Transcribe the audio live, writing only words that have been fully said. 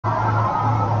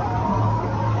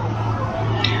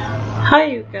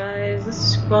Guys, this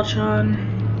is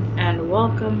Quil-Chan, and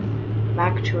welcome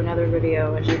back to another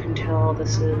video. As you can tell,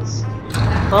 this is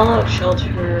Fallout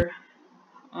Shelter,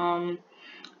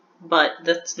 but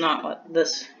that's not what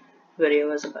this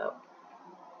video is about.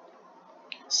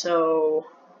 So,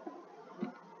 if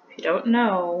you don't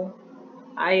know,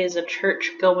 I, as a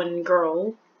church-going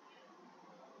girl,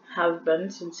 have been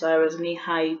since I was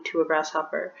knee-high to a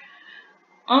grasshopper.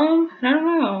 I don't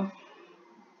know.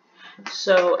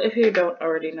 So, if you don't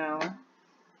already know,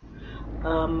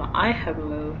 I have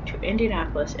moved to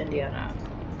Indianapolis, Indiana.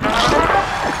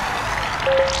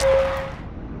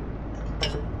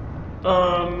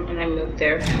 And I moved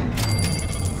there.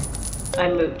 I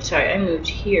moved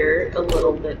here a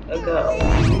little bit ago.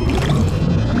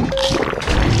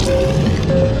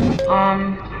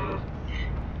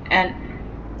 And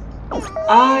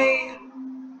I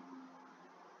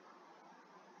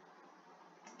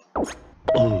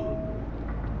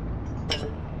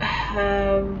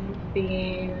have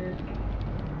been...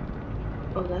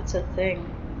 Oh, that's a thing.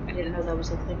 I didn't know that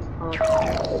was a thing.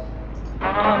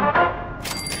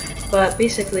 But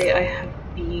basically I have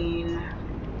been,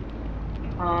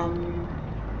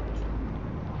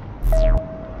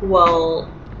 well,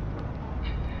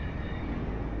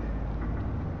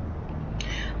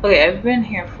 okay, I've been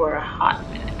here for a hot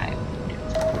minute.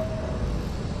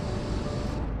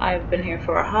 I've been here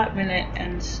for a hot minute,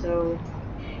 and so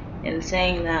in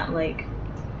saying that, like,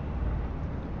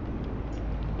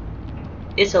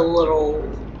 it's a little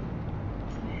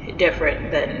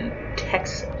different than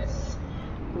Texas.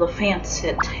 The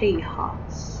fancy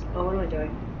Tejas. Oh, what am I doing?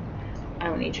 I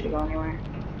don't need you to go anywhere.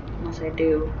 Unless I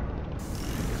do.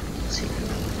 Let's see.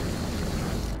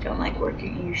 Don't like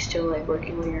working. You still like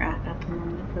working where you're at the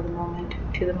moment, for the moment,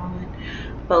 to the moment.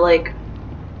 But, like,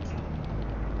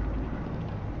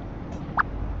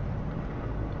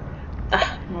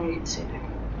 no, you can stay there.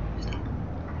 Stop.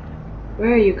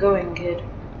 Where are you going, kid?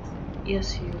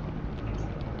 Yes, you.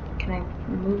 Can I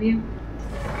move you?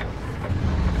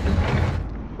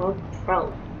 Well,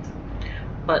 probably.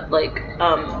 But, like,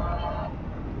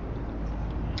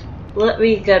 let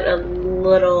me get a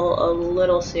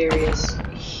little serious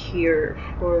here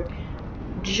for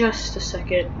just a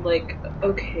second. Like,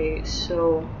 okay,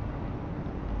 so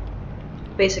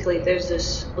basically there's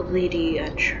this lady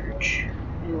at church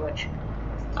in which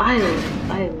I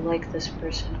like this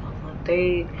person a lot.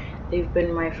 They've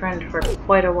been my friend for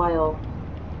quite a while.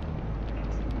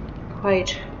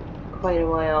 Quite a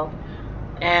while.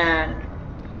 And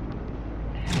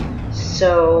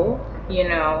so, you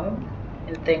know,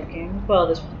 in thinking, well,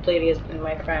 this lady has been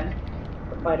my friend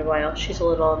for quite a while. She's a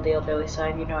little on the elderly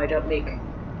side. You know, I don't make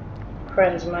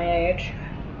friends my age.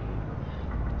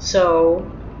 So,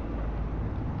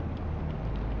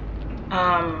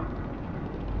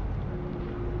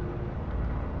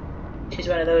 she's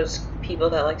one of those people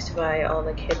that likes to buy all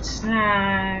the kids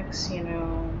snacks, you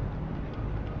know.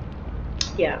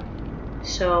 Yeah.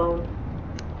 So,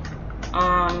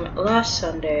 last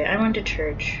Sunday I went to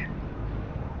church,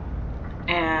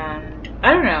 and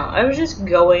I don't know, I was just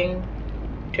going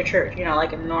to church, you know,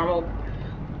 like a normal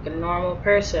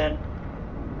person.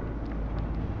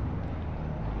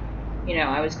 You know,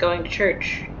 I was going to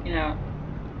church, you know.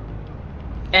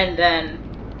 And then,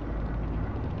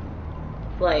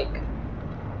 like,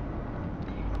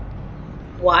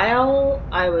 while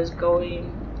I was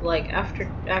going, like,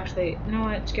 actually, no,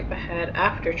 I'd skip ahead.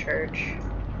 After church,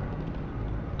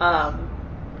 I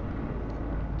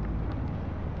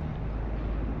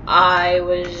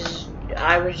was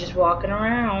just walking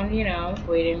around, you know,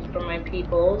 waiting for my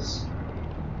peoples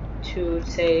to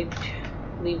say,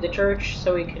 leave the church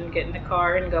so we can get in the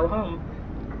car and go home.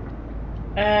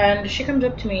 And she comes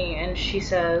up to me and she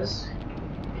says,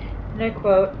 and I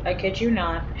quote, I kid you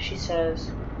not, she says,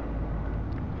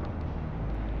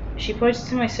 she points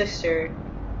to my sister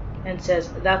and says,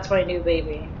 that's my new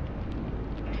baby.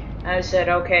 And I said,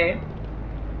 okay.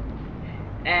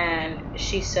 And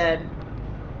she said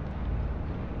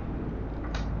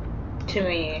to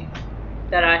me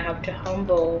that I have to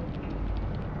humble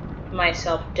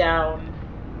myself down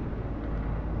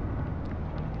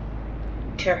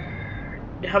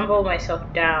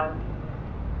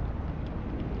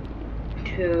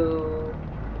to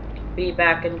be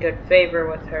back in good favor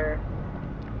with her.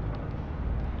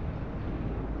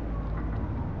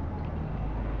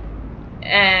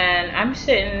 And I'm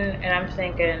sitting and I'm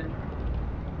thinking,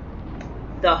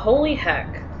 the holy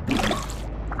heck,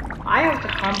 I have to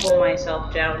humble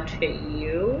myself down to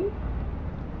you?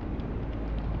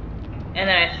 And then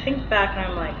I think back and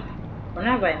I'm like, when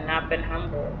have I not been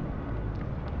humble?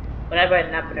 When have I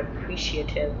not been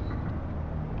appreciative?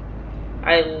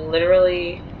 I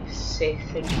literally say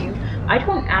thank you. I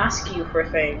don't ask you for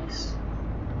things.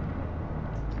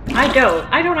 I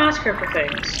don't ask her for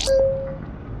things.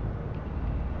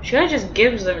 She just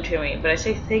gives them to me, but I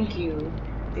say thank you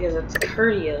because it's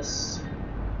courteous.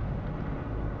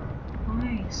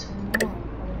 Why so long?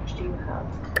 How much do you have?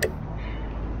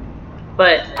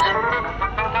 But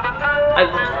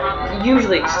I'm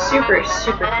usually super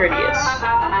courteous.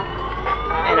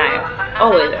 And I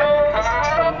always am, because that's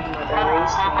how my mother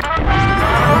raised me.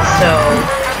 So,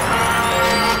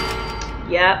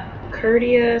 yeah,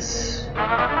 courteous,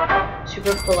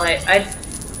 super polite.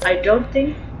 I don't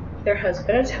think there has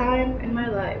been a time in my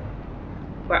life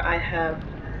where I have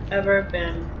ever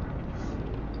been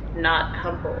not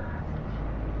humble.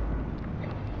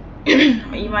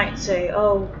 You might say,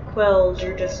 oh, Quills,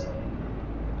 you're just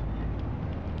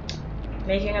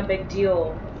making a big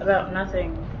deal about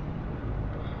nothing.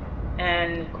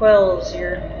 And Quills,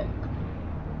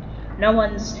 no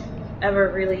one's ever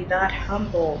really that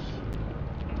humble.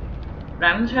 But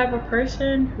I'm the type of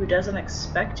person who doesn't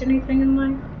expect anything in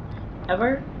life,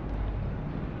 ever.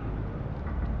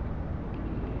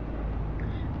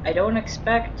 I don't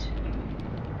expect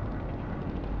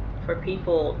for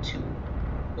people to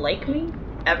like me,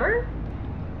 ever.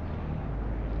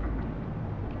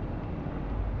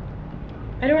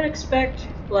 I don't expect,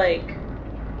 like,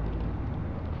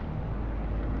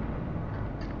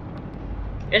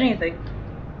 anything.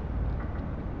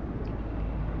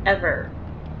 Ever.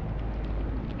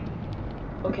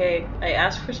 Okay, I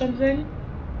asked for something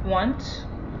once,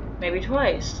 maybe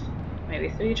twice, maybe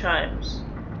 3 times.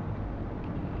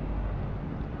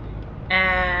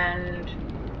 And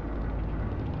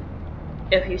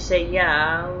if you say,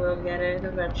 yeah, we'll get it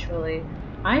eventually,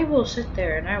 I will sit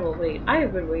there and I will wait. I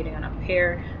have been waiting on a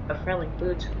pair of friendly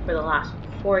boots for the last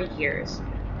 4 years.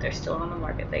 They're still on the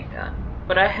market, thank God.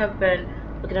 But I have been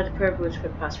looking at the pair of boots for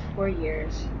the past 4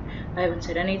 years. I haven't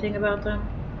said anything about them.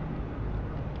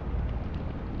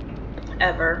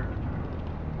 Ever.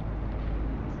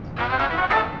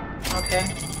 Okay.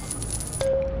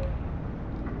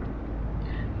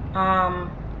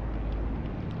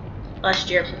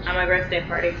 Last year at my birthday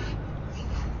party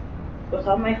with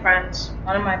all my friends,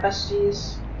 one of my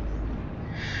besties.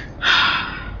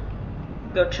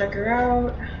 Go check her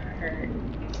out. Her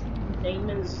name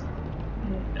is,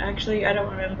 actually, I don't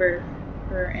remember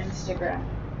her Instagram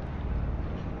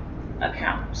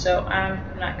account, so I'm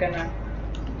not gonna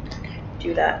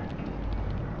do that.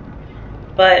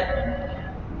 But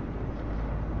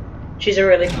she's a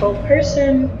really cool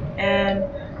person, and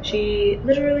she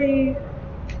literally...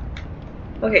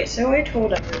 Okay, so I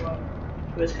told everyone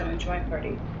who was coming to my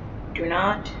party, do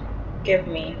not give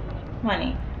me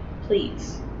money,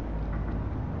 please.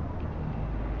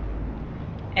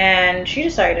 And she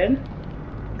decided,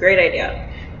 great idea,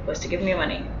 was to give me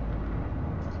money.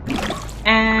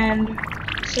 And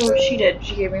so she did,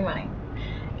 she gave me money.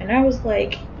 And I was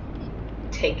like,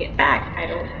 take it back. I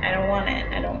don't want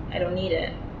it. I don't need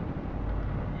it.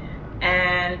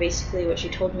 And basically what she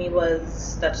told me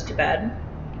was, that's too bad.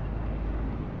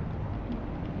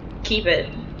 Keep it.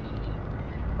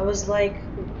 I was like,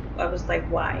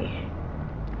 why?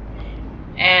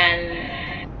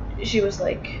 And she was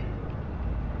like,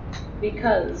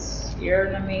 because you're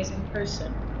an amazing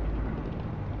person.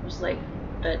 I was like,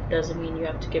 that doesn't mean you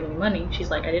have to give me money. She's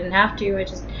like, I didn't have to, I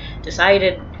just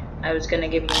decided I was gonna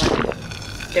give you money.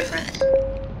 Different.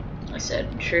 I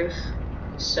said, truth.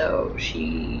 So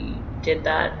she did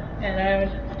that, and I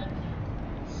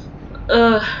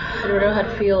don't know how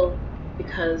to feel,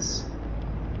 because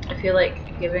I feel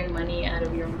like giving money out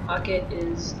of your own pocket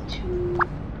is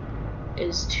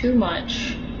too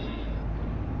much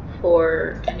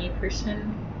for any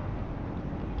person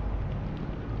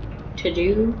to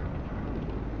do.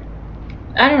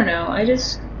 I don't know, I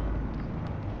just...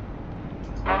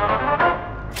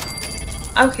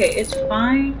 Okay, it's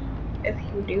fine if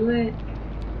you do it,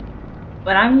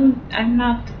 but I'm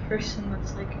not the person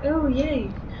that's like, oh yay,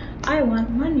 I want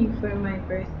money for my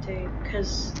birthday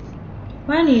because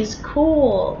money is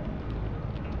cool.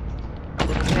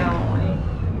 No,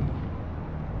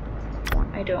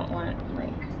 I don't want,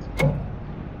 like,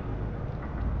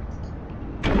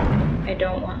 I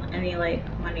don't want any, like,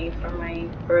 money for my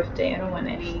birthday. I don't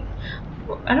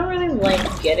really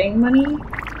like getting money.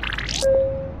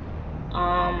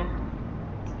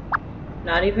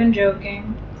 Not even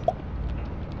joking.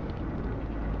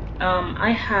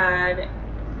 I had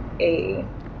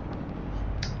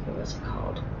what was it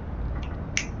called?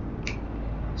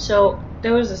 So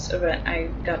there was this event I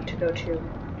got to go to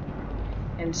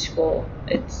in school.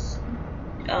 It's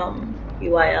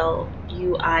UIL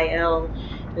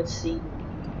Let's see.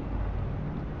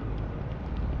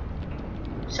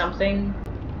 Something.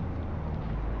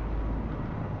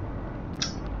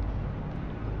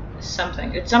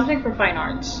 It's something for fine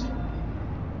arts.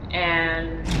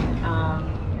 And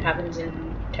it happens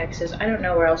in Texas. I don't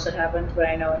know where else it happens, but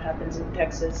I know it happens in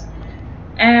Texas.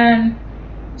 And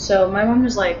so my mom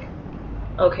was like,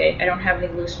 okay, I don't have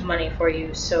any loose money for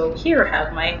you, so here,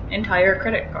 have my entire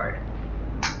credit card.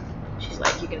 She's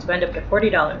like, you can spend up to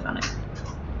 $40 on it.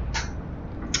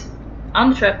 On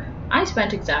the trip, I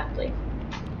spent exactly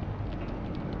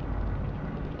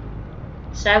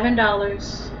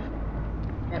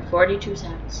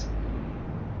 $7.42.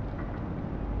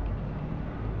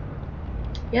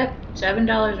 Yep,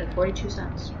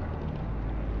 $7.42.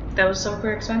 That was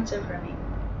super expensive for me.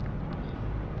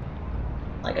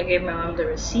 Like, I gave my mom the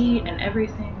receipt and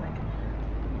everything. Like,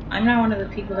 I'm not one of the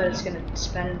people that is gonna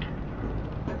spend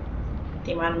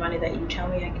the amount of money that you tell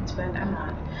me I can spend. I'm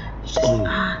not. It's just,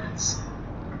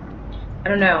 I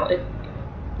don't know.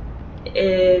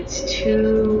 It's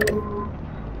too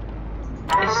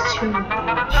much to be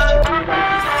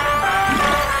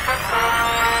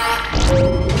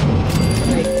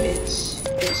like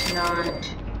it's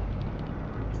not.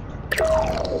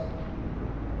 Oh,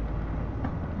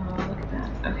 look at that.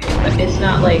 Okay, but it's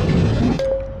not like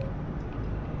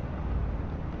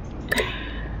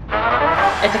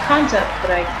it's a concept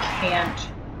that I can't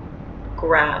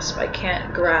grasp. I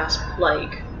can't grasp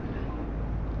like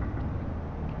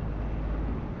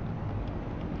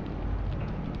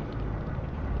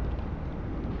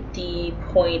the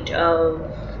point of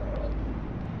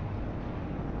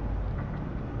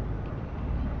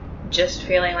just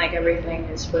feeling like everything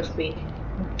is supposed to be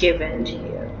given to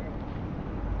you.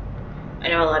 I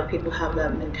know a lot of people have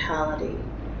that mentality.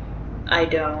 I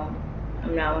don't.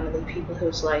 I'm not one of the people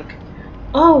who's like,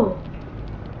 oh,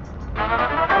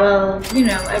 well, you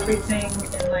know, everything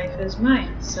in life is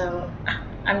mine, so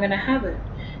I'm gonna have it.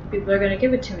 People are gonna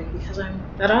give it to me because I'm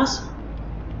that awesome.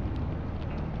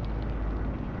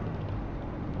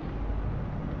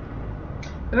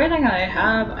 Everything I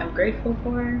have, I'm grateful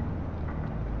for.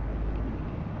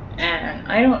 And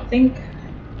I don't think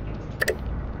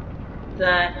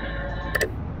that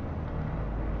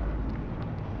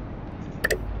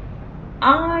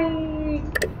I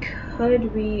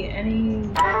could be any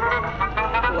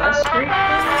less grateful, if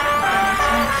that makes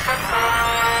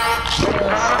sense. Or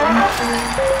less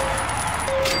thankful.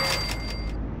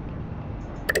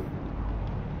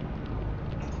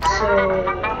 So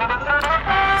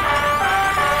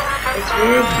it's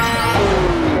weird to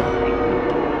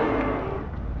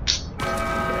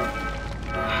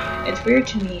It's weird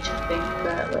to me to think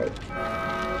that, like,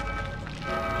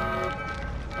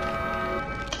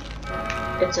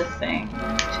 it's a thing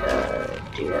to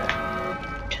do that,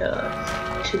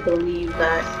 to believe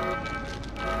that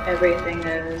everything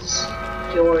is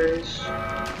yours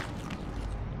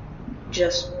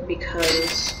just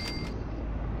because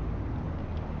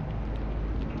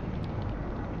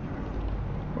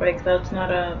like that's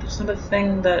not a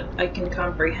thing that I can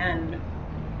comprehend.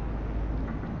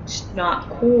 It's not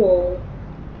cool.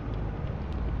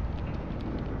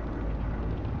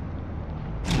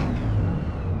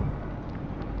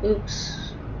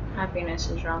 Oops. Happiness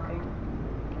is dropping.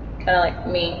 Kinda like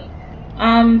me.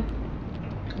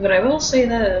 But I will say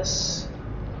this.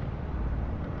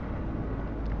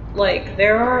 Like,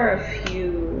 there are a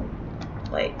few,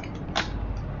 like,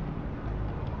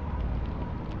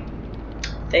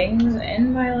 things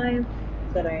in my life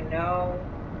that I know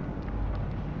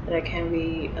that I can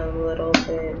be a little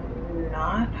bit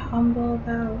not humble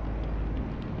about.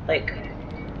 Like,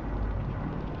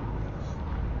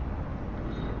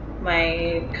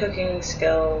 my cooking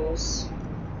skills,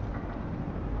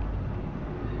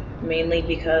 mainly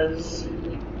because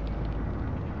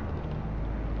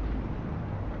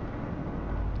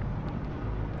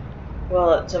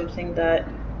well, it's something that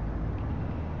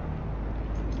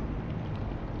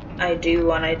I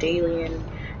do on a daily, and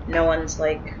no one's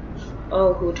like,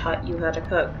 oh, who taught you how to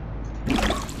cook?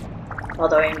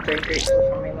 Although I am very grateful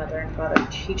for my mother and father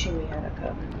teaching me how to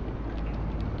cook.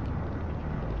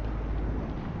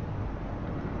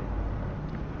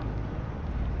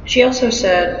 She also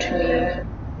said to me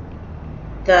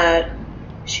that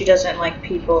she doesn't like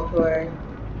people who are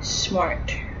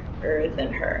smarter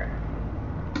than her.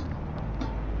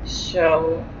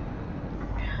 So,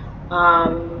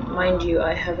 mind you,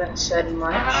 I haven't said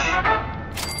much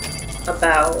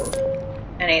about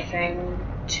anything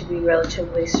to be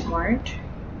relatively smart.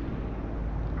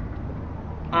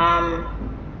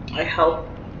 I help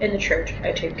in the church.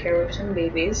 I take care of some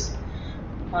babies.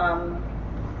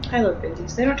 I love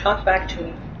babies. They don't talk back to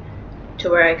me. to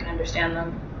where I can understand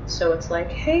them. So it's like,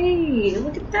 hey,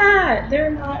 look at that.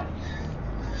 They're not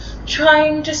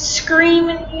trying to scream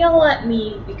and yell at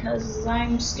me because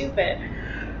I'm stupid.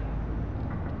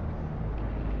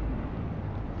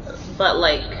 But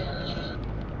like,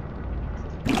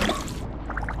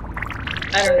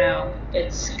 I don't know,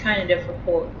 it's kind of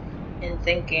difficult in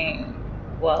thinking,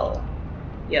 well,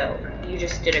 yo, you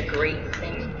just did a great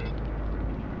thing.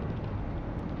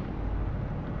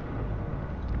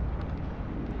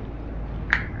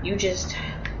 You just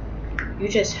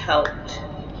helped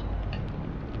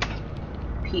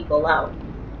people out.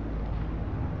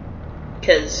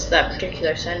 Because that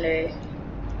particular Sunday,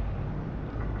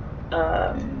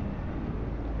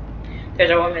 there's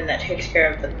a woman that takes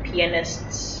care of the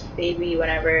pianist's baby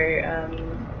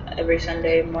every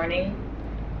Sunday morning.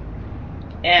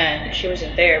 And she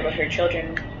wasn't there, but her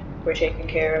children were taking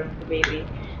care of the baby.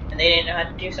 And they didn't know how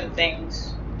to do some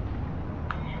things.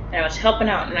 And I was helping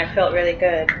out, and I felt really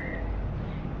good.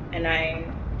 And I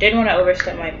didn't want to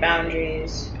overstep my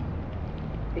boundaries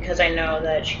because I know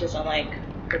that she doesn't like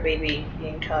her baby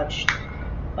being touched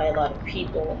by a lot of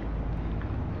people.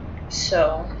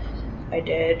 So I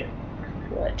did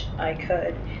what I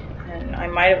could, and I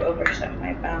might have overstepped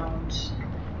my bounds.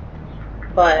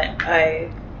 But I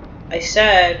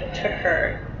said to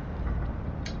her,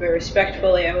 very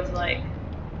respectfully, I was like,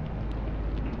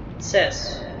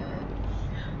 sis,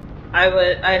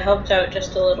 I helped out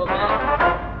just a little bit,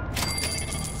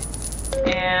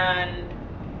 and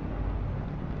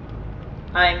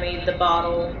I made the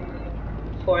bottle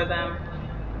for them,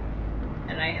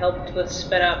 and I helped with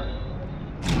spit up.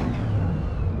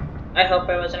 I hope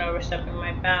I wasn't overstepping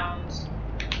my bounds.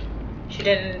 She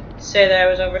didn't say that I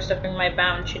was overstepping my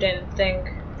bounds. She didn't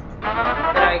think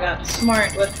that I got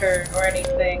smart with her or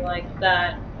anything like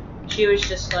that. She was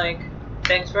just like,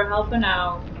 thanks for helping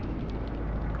out.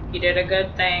 You did a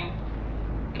good thing.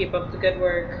 Keep up the good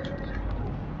work.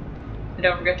 And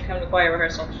don't forget to come to choir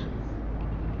rehearsal.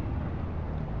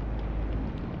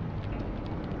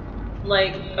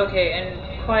 Like, okay, in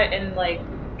like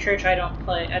church I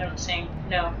don't sing.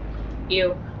 No.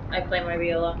 I play my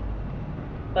viola.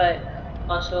 But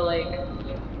also, like,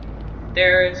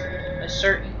 there's a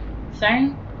certain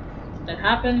thing that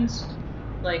happens,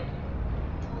 like,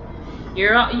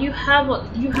 you have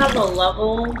a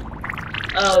level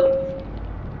of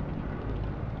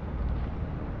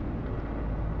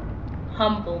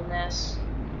humbleness,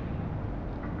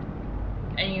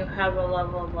 and you have a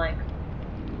level of, like,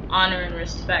 honor and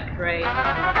respect, right?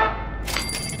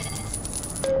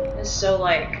 So,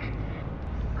 like,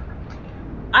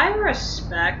 I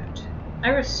respect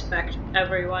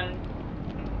everyone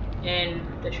in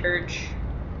the church,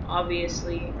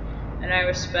 obviously, and I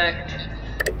respect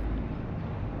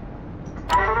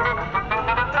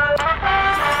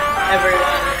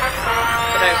everyone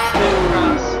that I've come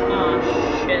across.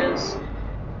 Shiz.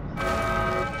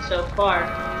 So far.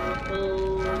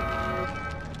 Ooh,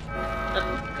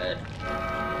 that's good.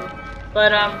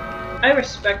 But, I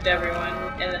respect everyone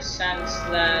in the sense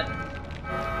that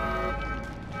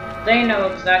they know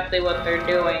exactly what they're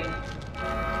doing.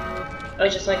 I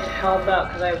just like to help out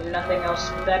because I have nothing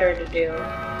else better to do.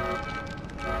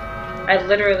 I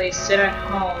literally sit at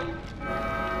home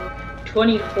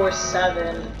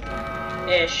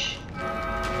 24/7-ish,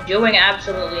 doing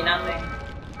absolutely nothing.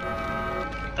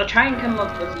 I'll try and come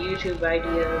up with YouTube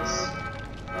ideas.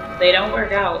 They don't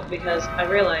work out because I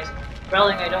realize,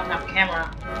 rolling, I don't have a camera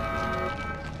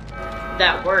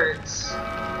that works.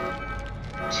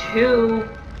 2,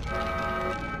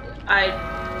 I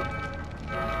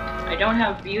don't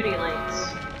have beauty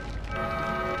lights.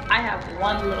 I have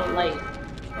one little light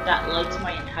that lights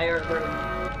my entire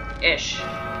room-ish.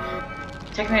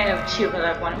 Technically I have 2 because I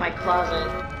have one in my closet.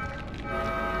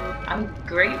 I'm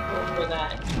grateful for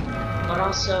that, but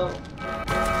also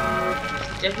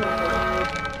it's difficult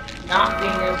not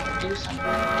being able to do something,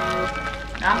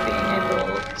 not being able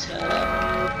to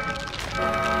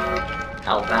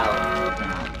help out.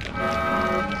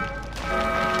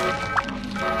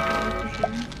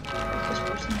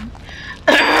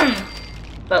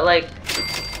 But like,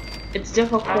 it's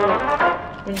difficult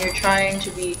when you're trying to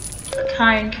be a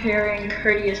kind, caring,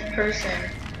 courteous person.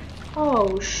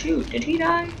 Oh shoot, did he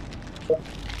die?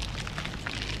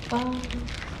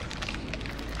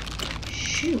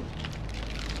 Shoot.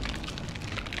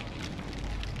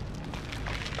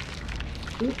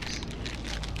 Oops.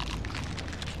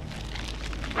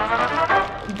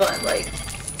 But like,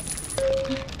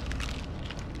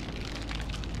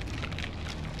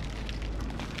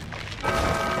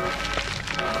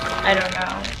 I don't know.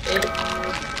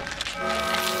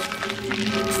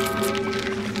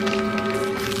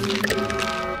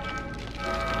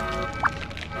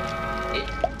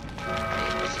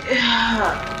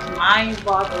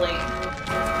 mind-boggling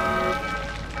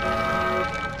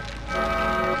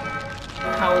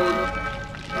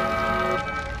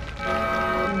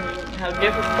how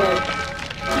difficult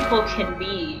people can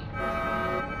be,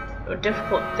 how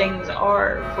difficult things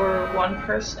are for one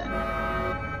person,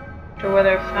 to where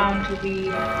they're found to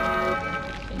be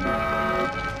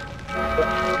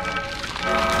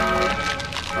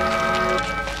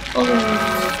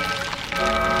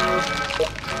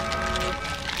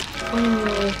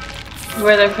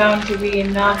where they're found to be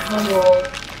not humble.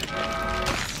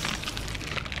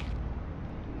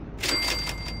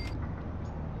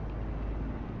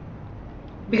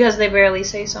 Because they barely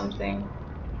say something.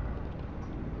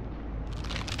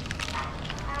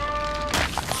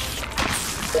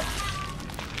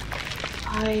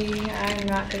 I'm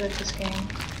not good at this game.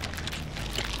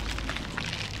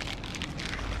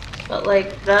 But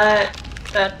like that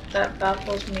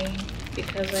baffles me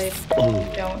because I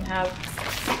don't have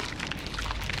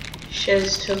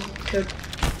shiz to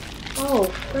oh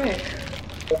frick.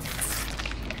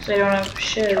 Because I don't have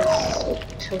shiz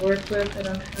to work with, I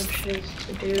don't have shiz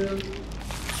to do.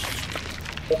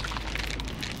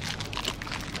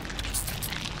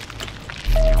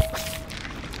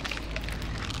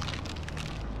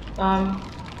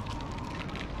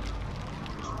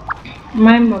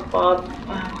 Remind me, Bob,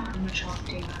 how much health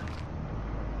do you have?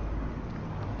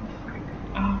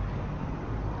 Oh,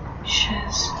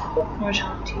 shiz. How much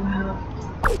health do you have?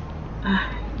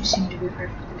 You seem to be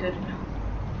perfectly good now.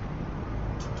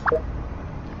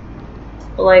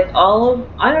 But like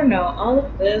I don't know, all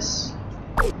of this.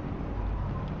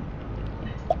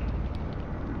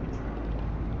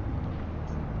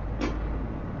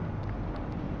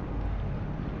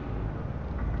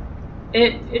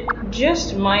 It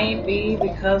just might be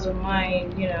because of my,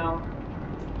 you know,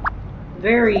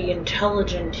 very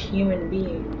intelligent human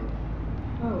being.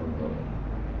 Oh.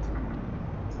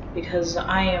 Because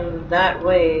I am that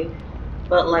way,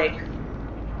 but like,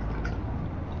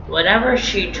 whenever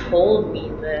she told me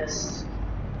this,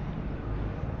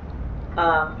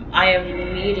 I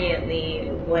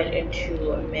immediately went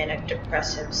into a manic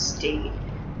depressive state.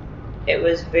 It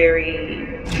was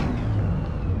very,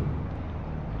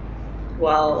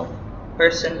 well,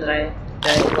 person that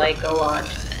I like a lot,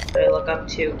 that I look up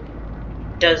to,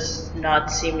 does not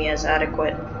see me as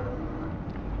adequate.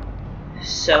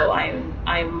 So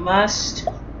I must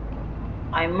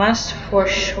for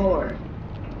sure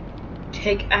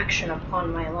take action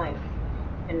upon my life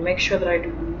and make sure that I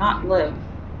do not live.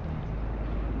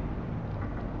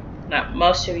 Now,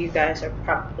 most of you guys are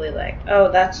probably like,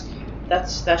 oh, that's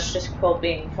just Quill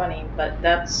being funny, but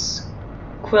that's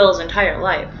Quill's entire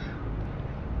life.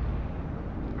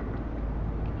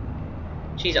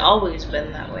 She's always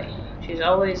been that way. She's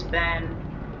always been,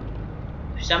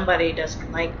 if somebody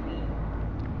doesn't like me,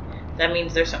 that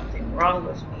means there's something wrong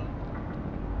with me.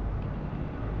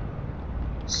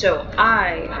 So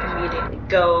I immediately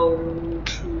go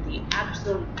to the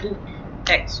absolute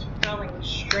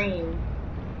extreme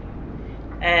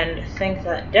and think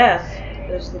that death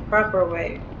is the proper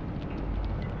way.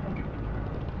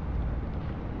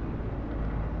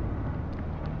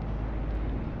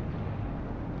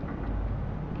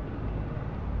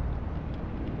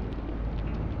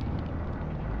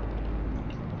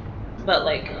 But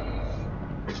like,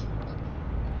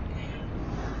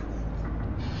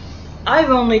 I've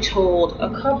only told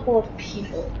a couple of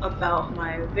people about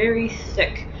my very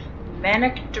thick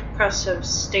manic depressive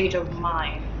state of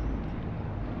mind.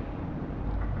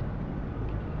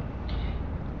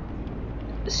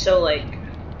 So like,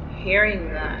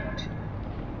 hearing that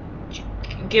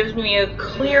gives me a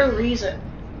clear reason,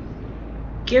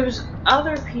 gives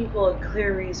other people a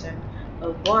clear reason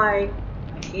of why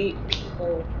I hate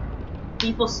people.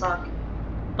 People suck,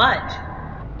 but,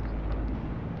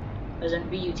 as in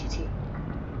B-U-T-T,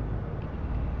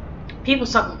 people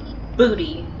suck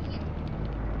booty.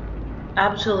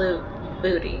 Absolute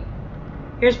booty.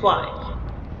 Here's why.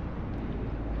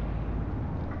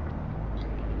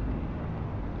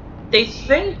 They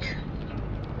think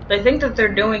that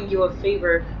they're doing you a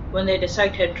favor when they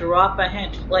decide to drop a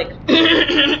hint, like,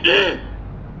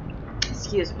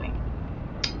 excuse me.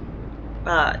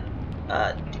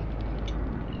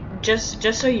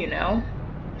 Just so you know,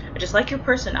 I just like your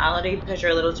personality because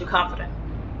you're a little too confident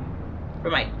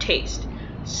for my taste.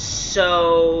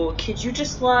 So, could you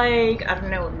just like, I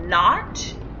don't know,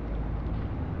 not?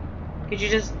 Could you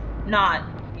just not,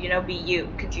 you know, be you?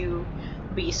 Could you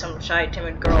be some shy,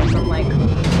 timid girl from like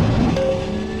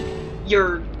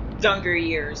your younger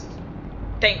years?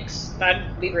 Thanks,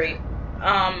 that'd be great.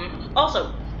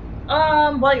 Also,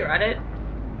 while you're at it,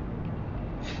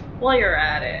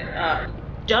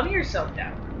 dumb yourself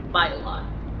down by a lot.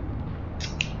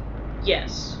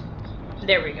 Yes.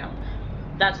 There we go.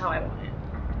 That's how I want it.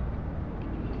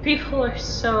 People are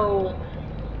so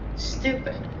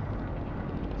stupid.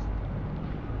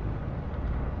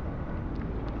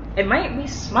 I might be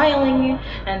smiling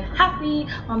and happy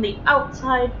on the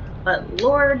outside, but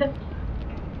Lord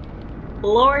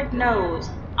knows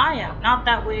I am not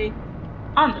that way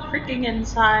on the freaking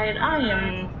inside. I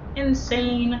am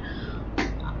insane.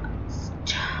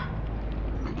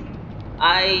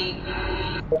 I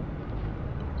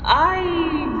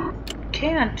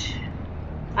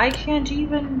can't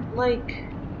even, like,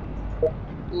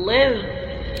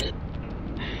 live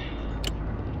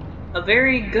a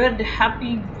very good,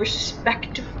 happy,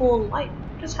 respectful life.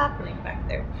 What is happening back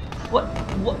there? What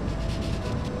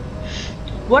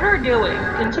are doing?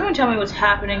 Can someone tell me what's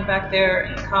happening back there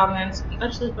in the comments?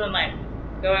 That's just been, like,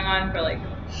 going on for, like,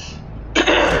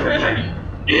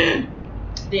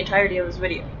 the entirety of this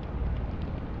video.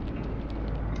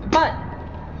 But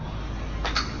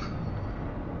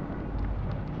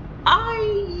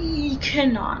I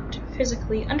cannot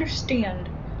physically understand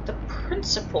the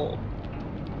principle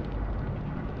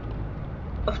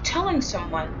of telling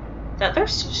someone that their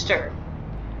sister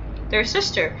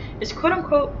is quote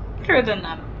unquote better than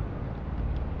them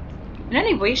in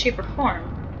any way, shape, or form.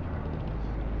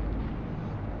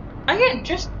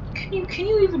 Can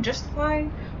you even justify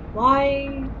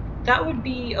why that would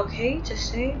be okay to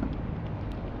say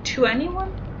to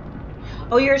anyone?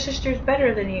 Oh, your sister's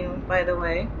better than you, by the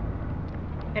way.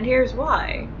 And here's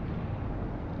why.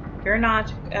 You're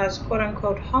not as quote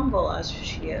unquote humble as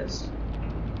she is.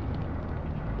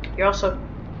 You also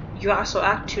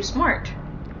act too smart.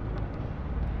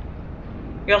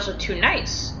 You're also too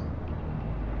nice.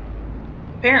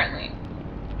 Apparently.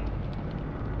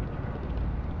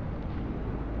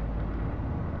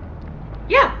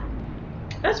 Yeah.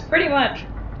 That's pretty much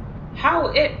how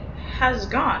it has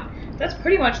gone. That's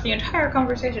pretty much the entire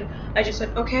conversation. I just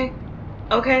said, okay.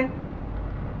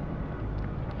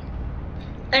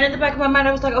 And in the back of my mind,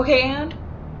 I was like, okay, and?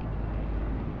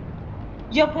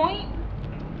 Your point?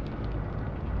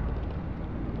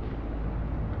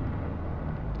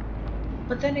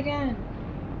 But then again,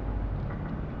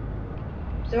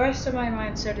 the rest of my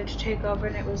mind started to take over,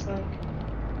 and it was like,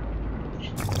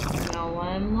 no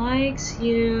one likes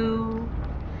you.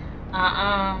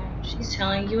 She's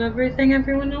telling you everything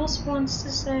everyone else wants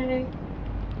to say.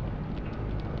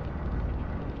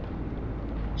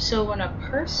 So when a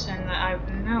person that I've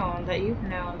known, that you've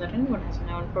known, that anyone has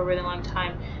known for a really long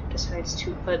time decides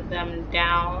to put them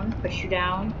down, push you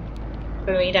down,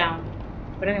 put me down,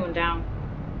 put anyone down,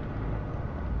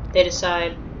 they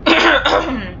decide,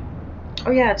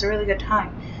 oh yeah, it's a really good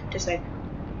time to say,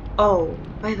 oh,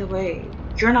 by the way,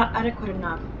 you're not adequate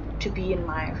enough to be in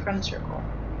my friend circle.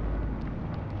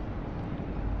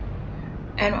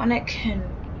 And when it can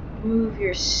move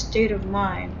your state of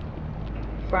mind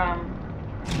from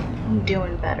I'm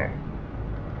doing better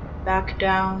back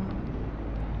down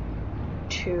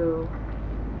to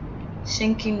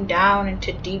sinking down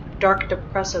into deep, dark,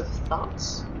 depressive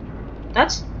thoughts,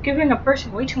 that's giving a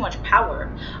person way too much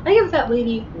power. I give that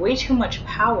lady way too much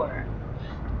power.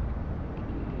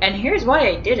 And here's why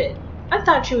I did it. I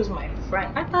thought she was my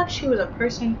friend. I thought she was a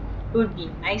person who would be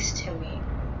nice to me.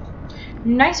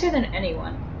 Nicer than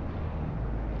anyone.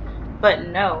 But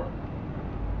no.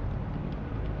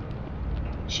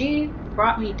 She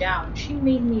brought me down. She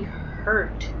made me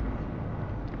hurt.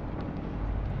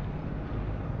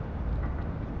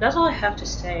 That's all I have to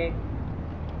say.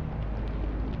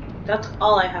 That's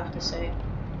all I have to say.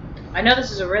 I know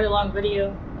this is a really long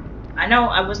video. I know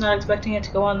I was not expecting it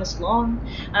to go on this long.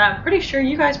 And I'm pretty sure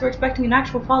you guys were expecting an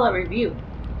actual Fallout review.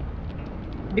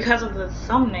 Because of the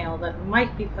thumbnail that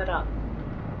might be put up.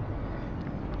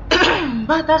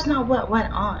 But that's not what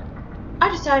went on. I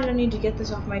decided I need to get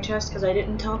this off my chest because I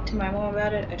didn't talk to my mom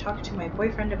about it. I talked to my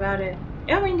boyfriend about it.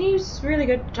 I mean, he's really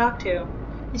good to talk to.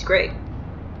 He's great.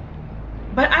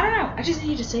 But I don't know. I just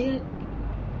need to say it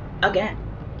again.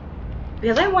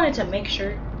 Because I wanted to make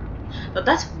sure that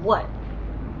that's what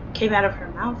came out of her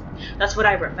mouth. That's what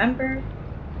I remember.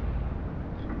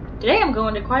 Today I'm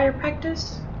going to choir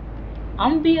practice.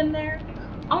 I'm gonna be in there.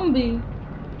 I'm gonna be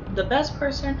the best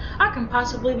person I can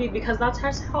possibly be because that's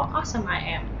how awesome I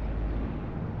am.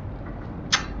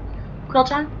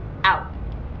 Quil-Chan, out.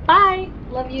 Bye.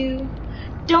 Love you.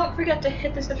 Don't forget to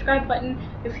hit the subscribe button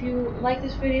if you like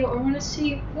this video or want to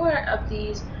see more of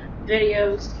these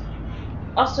videos.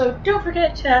 Also, don't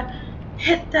forget to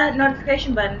hit that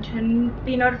notification button to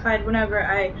be notified whenever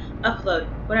I upload,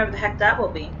 whenever the heck that will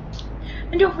be.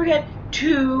 And don't forget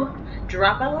to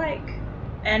drop a like.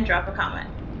 and drop a comment.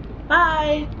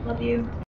 Bye. Love you.